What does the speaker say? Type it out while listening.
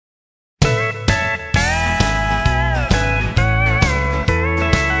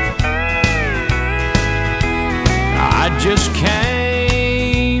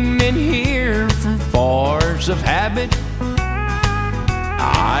of habit.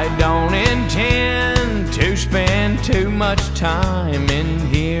 I don't intend to spend too much time in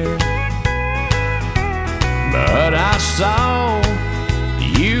here, but I saw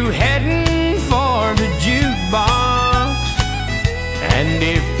you heading for the jukebox, and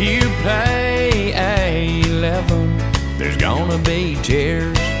if you play A11, there's gonna be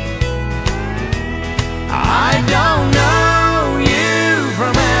tears. I don't know you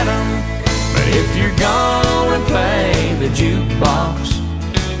from Adam, but if you're gonna play the jukebox,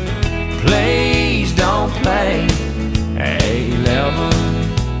 please don't play A11.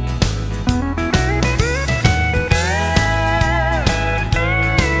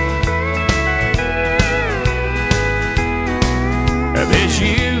 This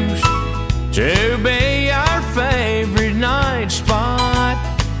used to be our favorite night spot,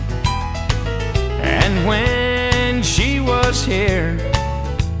 and when she was here,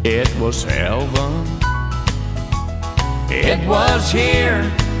 it was heaven. It was here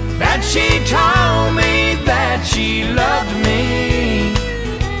that she told me that she loved me,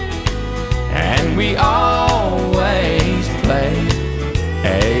 and we always played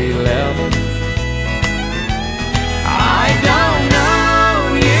A11. I don't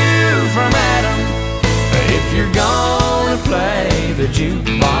know you from Adam, but if you're gonna play the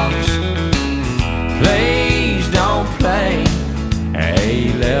jukebox, please don't play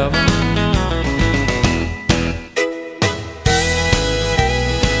A11.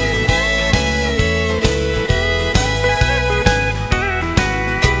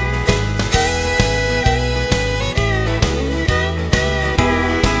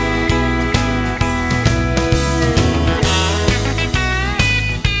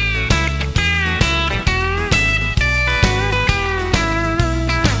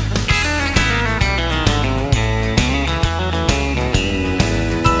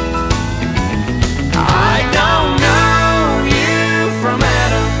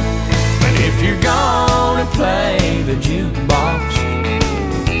 Play the jukebox,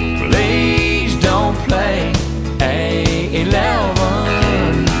 please don't play A11.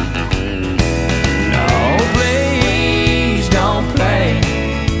 No, please don't play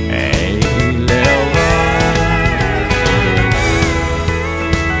A11.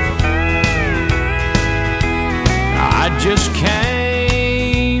 I just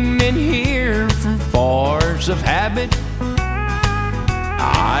came in here from force of habit.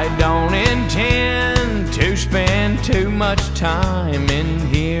 I don't intend to spend too much time in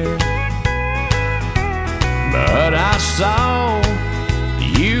here, but I saw